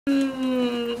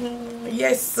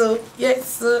Yes, sir. Yes,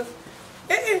 sir.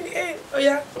 Oh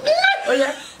yeah. Oh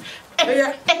yeah. Oh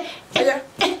yeah. Oh yeah.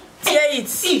 Tear it.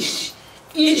 Ish.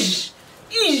 Ish.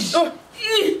 Ish. Oh.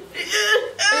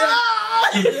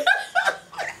 Yeah.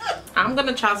 I'm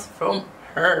gonna transform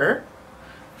her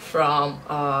from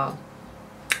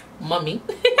mommy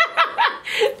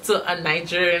to a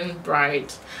Nigerian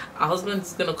bride. Our husband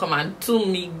is gonna come and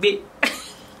tune me bit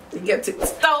to get it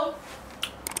stole.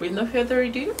 With no further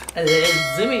ado,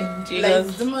 let's zoom in. Let's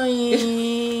zoom in.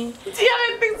 Do you have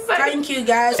anything to say? Thank you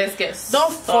guys. Let's get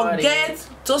started. Don't forget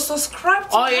to subscribe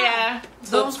to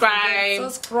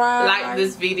subscribe, like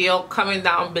this video, comment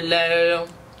down below,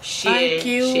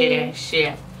 share,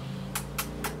 share.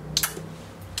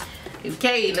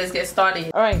 Okay, let's get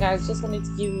started. Alright guys, just wanted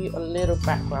to give you a little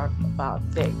background about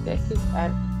DEG. DEG is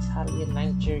an Italian,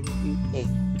 Nigerian,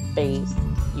 UK based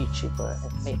YouTuber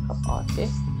and makeup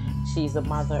artist. She's a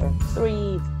mother of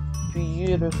 3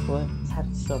 beautiful,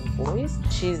 handsome boys.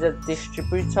 She's a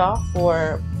distributor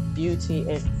for beauty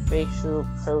and facial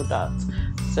products.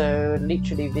 So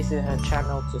literally visit her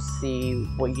channel to see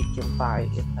what you can buy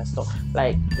in her store.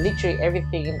 Like literally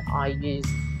everything I use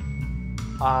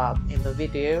in the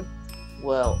video,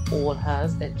 well, all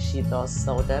hers, and she does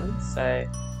sell them. So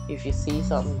if you see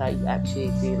something that you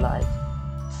actually do like,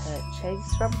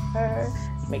 purchase from her,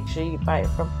 make sure you buy it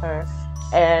from her.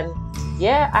 And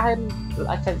yeah, I'm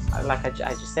like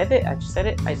I just said it.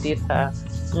 I did her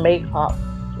makeup,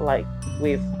 like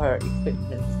with her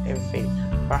equipment, everything,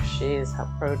 brushes, her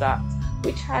products,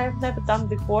 which I have never done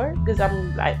before because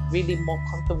I'm like really more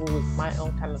comfortable with my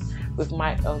own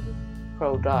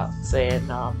products and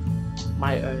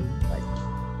my own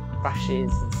like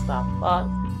brushes and stuff. But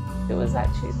it was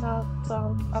actually not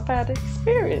a bad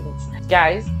experience,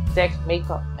 guys. DEG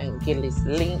Makeup and Gele's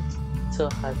link to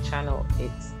her channel,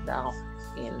 it's down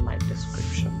in my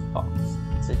description box,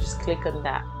 so just click on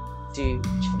that. Do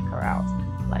check her out.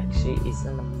 Like, she is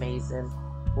an amazing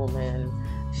woman.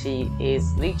 She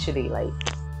is literally like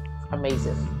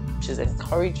amazing. She's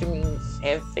encouraging me,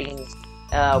 everything.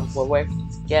 We're working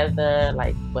together,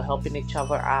 like we're helping each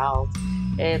other out,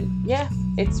 and yeah,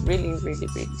 it's really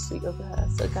sweet of her.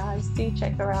 So guys, do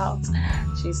check her out.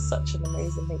 She's such an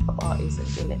amazing makeup artist and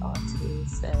Gele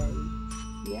artist, and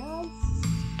yes.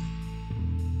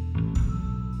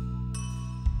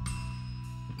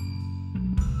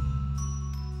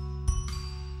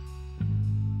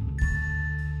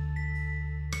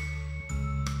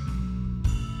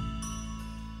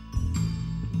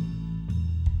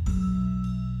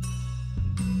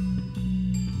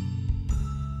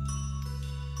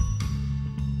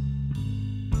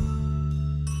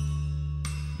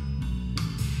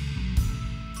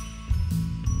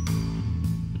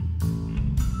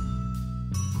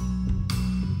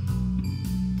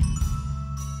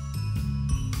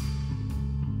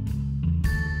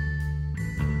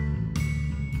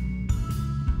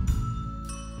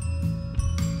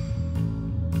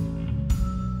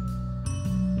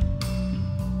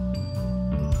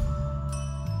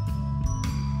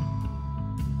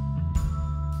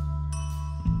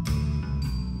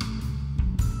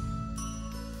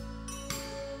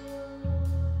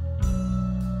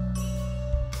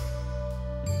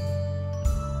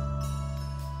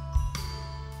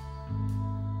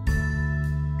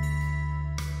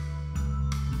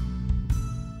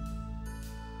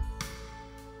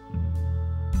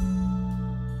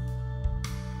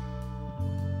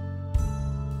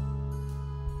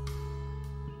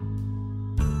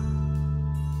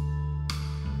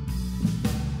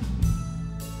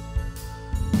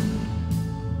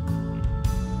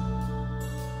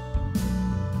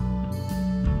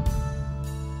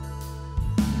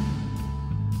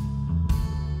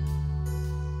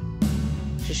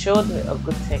 She showed me a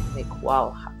good technique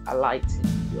while highlighting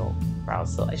your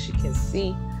brows. So as you can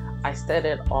see, I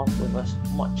started off with a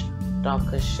much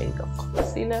darker shade of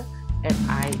concealer and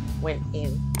I went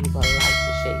in with a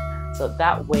lighter shade. So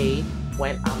that way,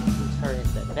 when I'm entering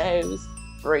the nose,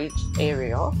 bridge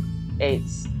area, it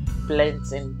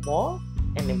blends in more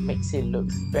and it makes it look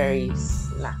very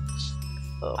snatched,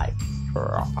 like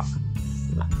proper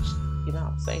snatched. You know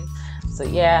what I'm saying? So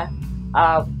yeah.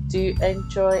 Do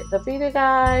enjoy the video,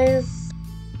 guys.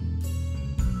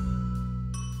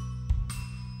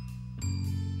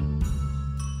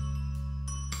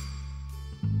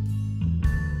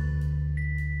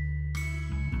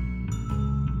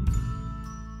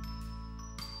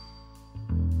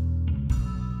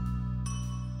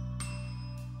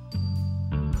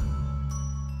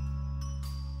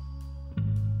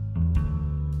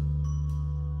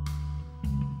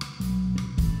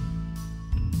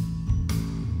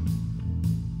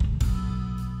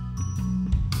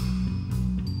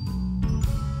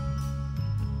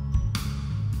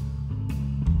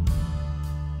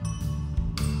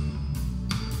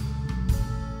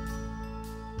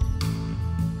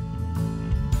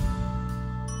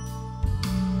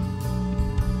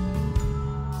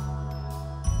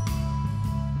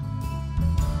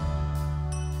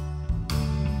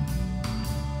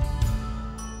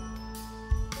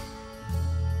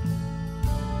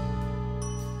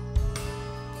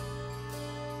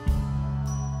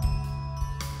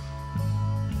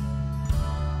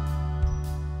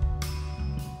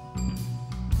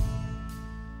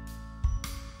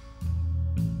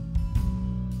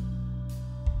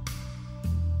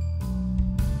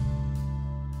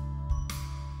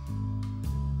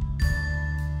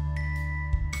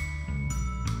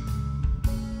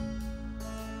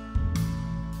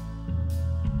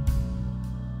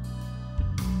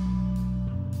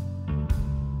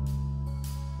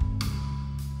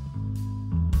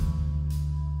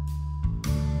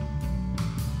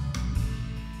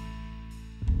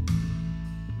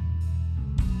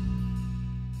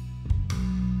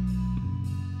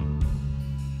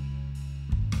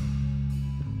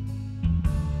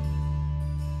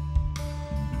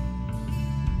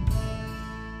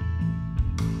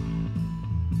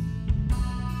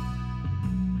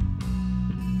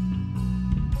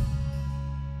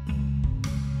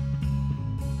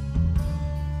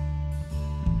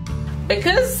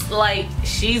 because like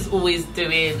she's always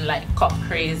doing like cop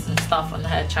craze and stuff on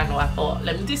her channel, I thought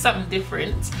let me do something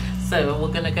different. So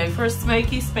we're gonna go for a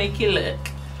smoky look.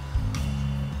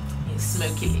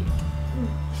 Smoky look.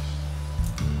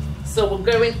 So we're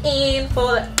going in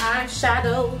for the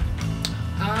eyeshadow.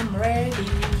 I'm ready.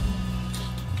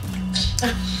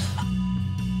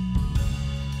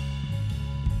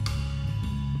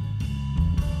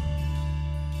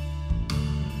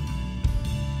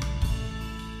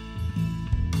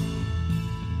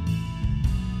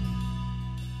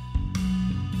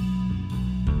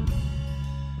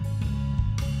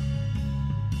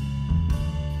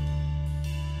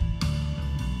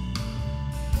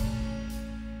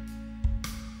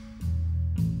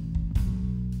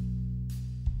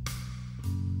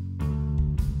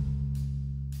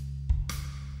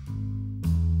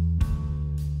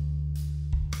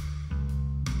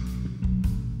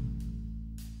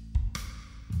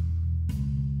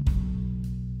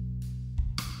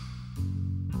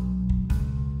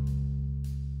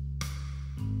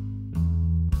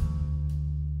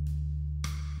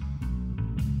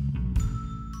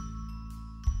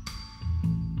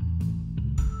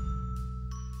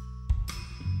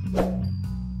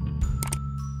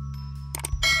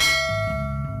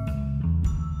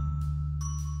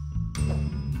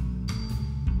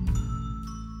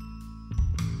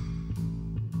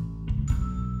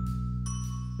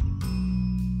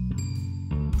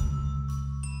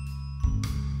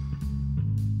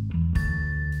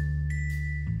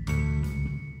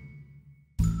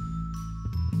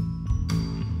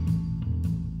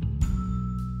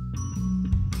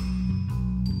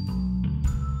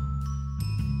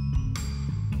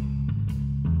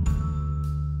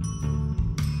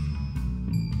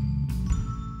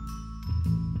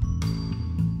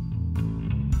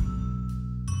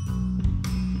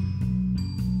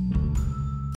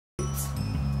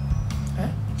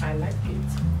 I like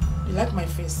it. You like my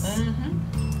face? Mm-hmm.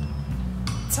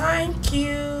 Thank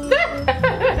you.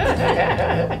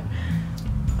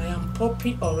 I am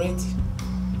poppy already.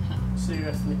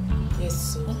 Seriously.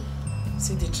 Yes, so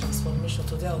see the transformation.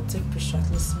 Today I'll take picture, at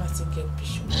least I still get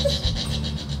picture.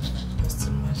 Just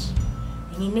imagine.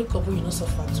 You know, makeup you know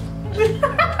suffer too.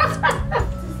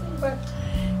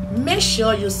 Make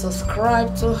sure you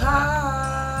subscribe to her.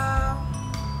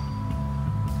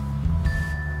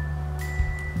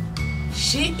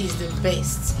 She is the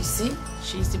best. You see,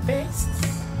 she's the best.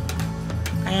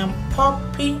 I am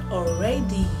poppy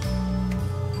already.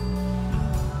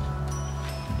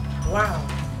 Wow.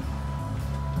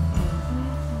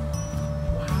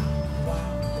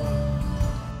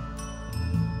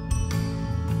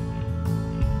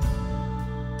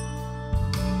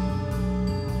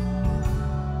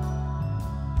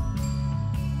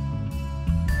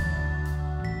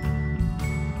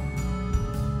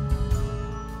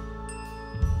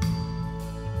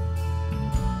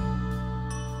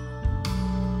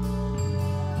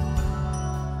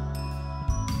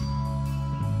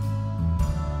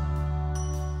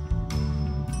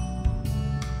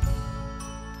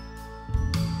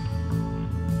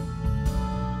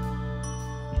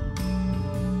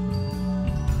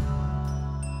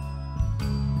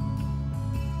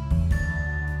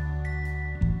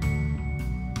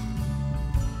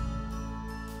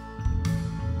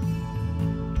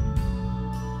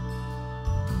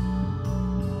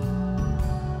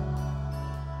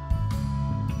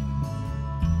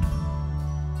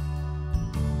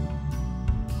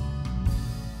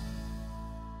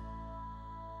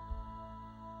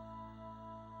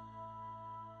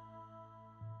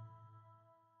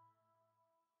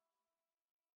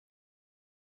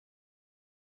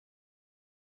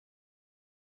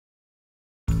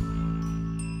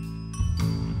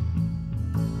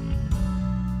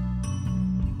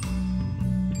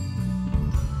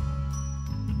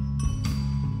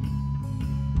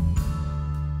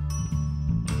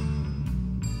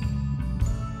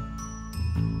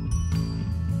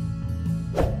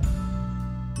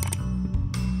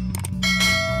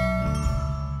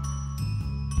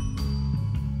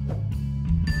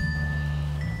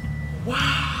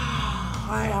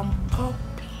 I am poppy.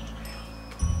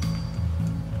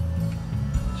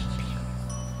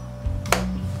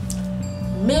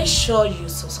 Make sure you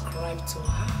subscribe to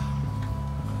her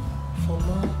for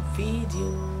more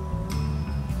videos.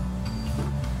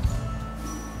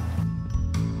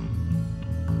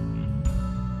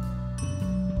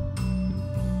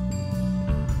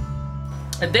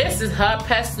 This is her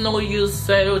personal use,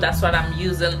 so that's what I'm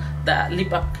using the lip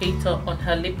applicator on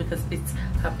her lip because it's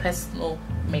her personal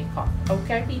makeup.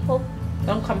 Okay, people,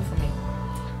 don't come for me.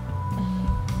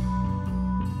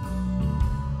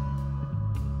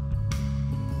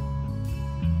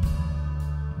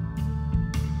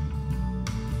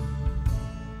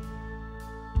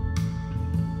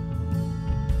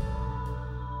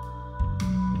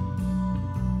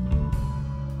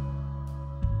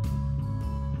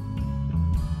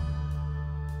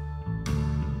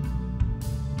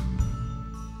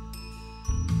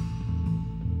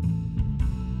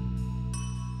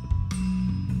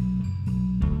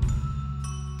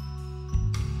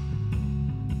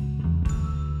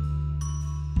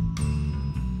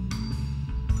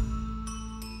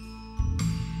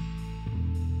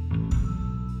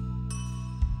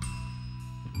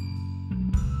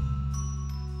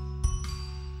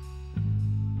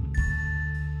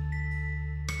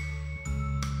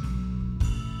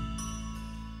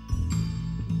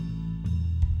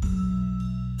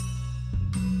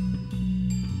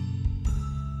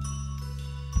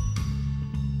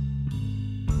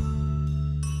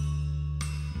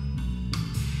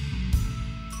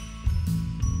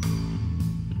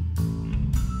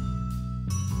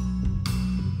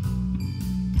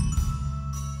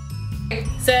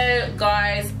 Alright, so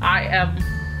guys, I am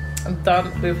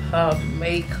done with her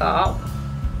makeup.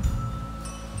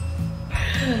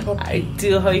 I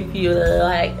do hope you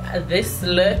like this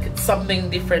look. It's something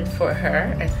different for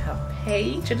her and her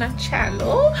page and her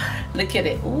channel. Look at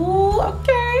it. Ooh,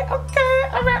 okay,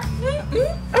 alright.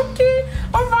 Okay,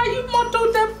 alright, you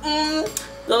model them.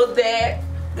 Go there,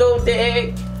 go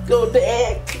there, go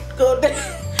there, go there,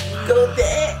 go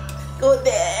there, go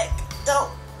there,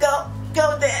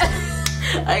 go there.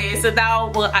 Okay, so now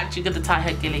we're actually gonna tie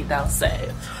her gele down. So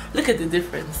look at the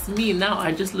difference. Me now,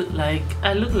 I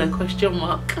look like question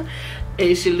mark,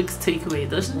 and she looks takeaway.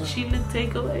 Doesn't she look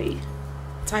takeaway?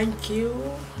 Thank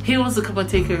you. He wants to come and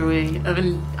take her away. I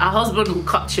mean, our husband will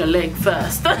cut your leg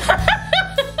first.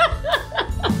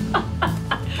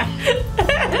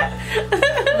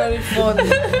 Very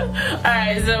funny.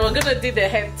 Alright, so we're gonna do the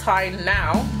head tie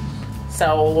now.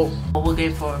 So we're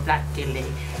going for a black gele.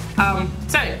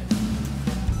 So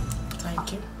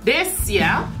thank you. This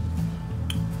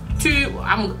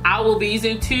I will be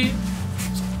using two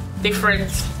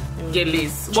different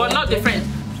geles. Well, not different,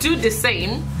 two the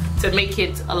same to make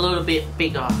it a little bit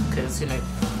bigger, because you know,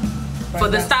 for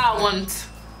the style I want,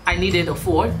 I needed a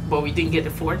 4, but we didn't get a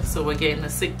 4, so we're getting a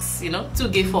 6. You know, 2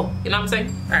 get 4. You know what I'm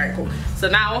saying? All right, cool. So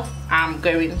now I'm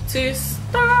going to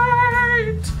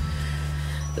start.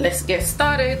 Let's get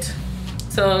started.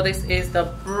 So this is the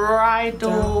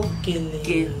bridal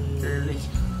gele.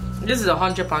 This is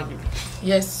 £100 gele.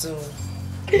 Yes, so.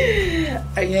 Okay.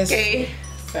 Yes.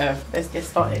 So let's get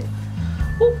started.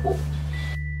 Woo, woo.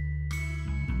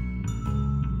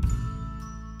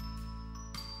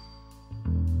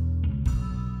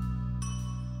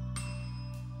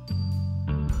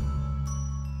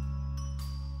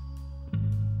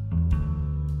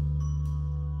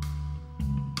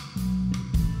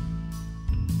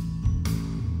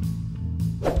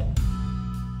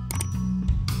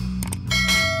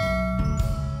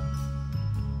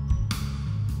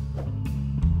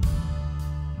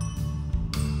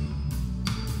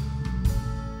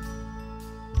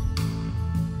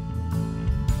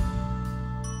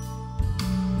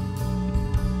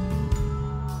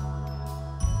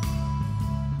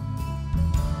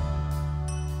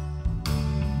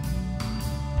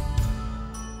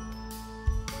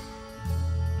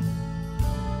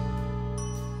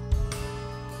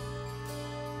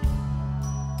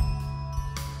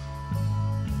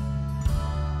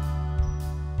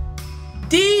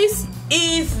 This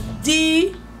is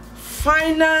the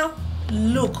final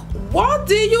look. What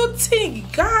do you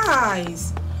think,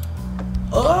 guys?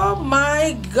 Oh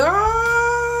my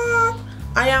god,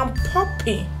 I am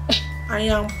popping. I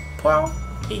am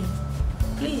popping.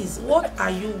 Please, what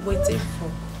are you waiting for?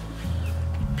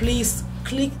 Please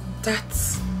click that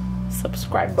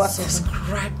Subscribe button.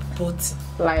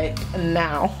 Like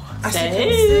now. As you can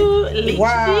see.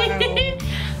 Wow.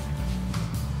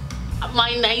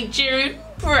 My Nigerian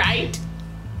bride.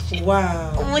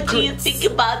 Wow. What do you think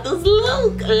about this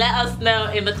look? Let us know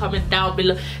in the comment down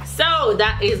below. So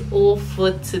that is all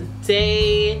for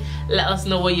today. Let us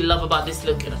know what you love about this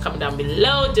look in the comment down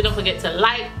below. Do not forget to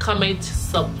like, comment,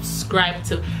 subscribe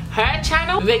to her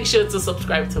channel. Make sure to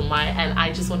subscribe to mine. And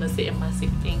I just want to say a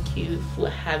massive thank you for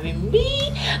having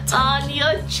me on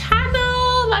your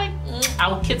channel. Like,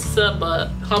 I'll kiss her, but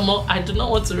I do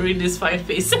not want to ruin this fine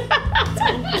face.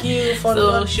 Thank you for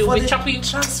so she'll be chopping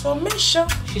transformation.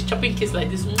 She's chopping kiss like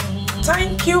this.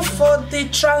 Thank you for the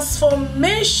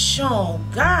transformation,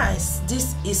 guys.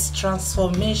 This is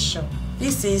transformation.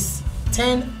 This is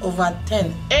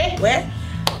 10/10. Where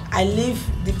I leave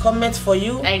the comment for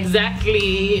you.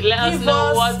 Exactly. Let us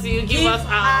know what you give us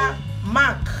a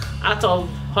mark out of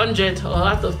 100 or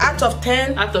out of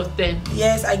 10. Out of 10.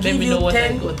 Yes, I give you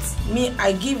 10. Me,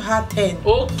 I give her 10.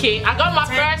 Okay, I got my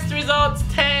first result.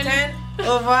 10/10.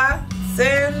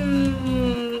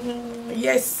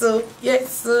 Yes, sir.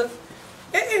 Yes, sir.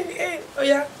 Oh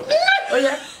yeah. Oh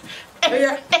yeah. Oh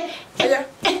yeah. Oh yeah.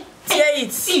 Tear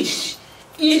it.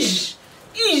 Ish.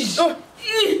 Oh.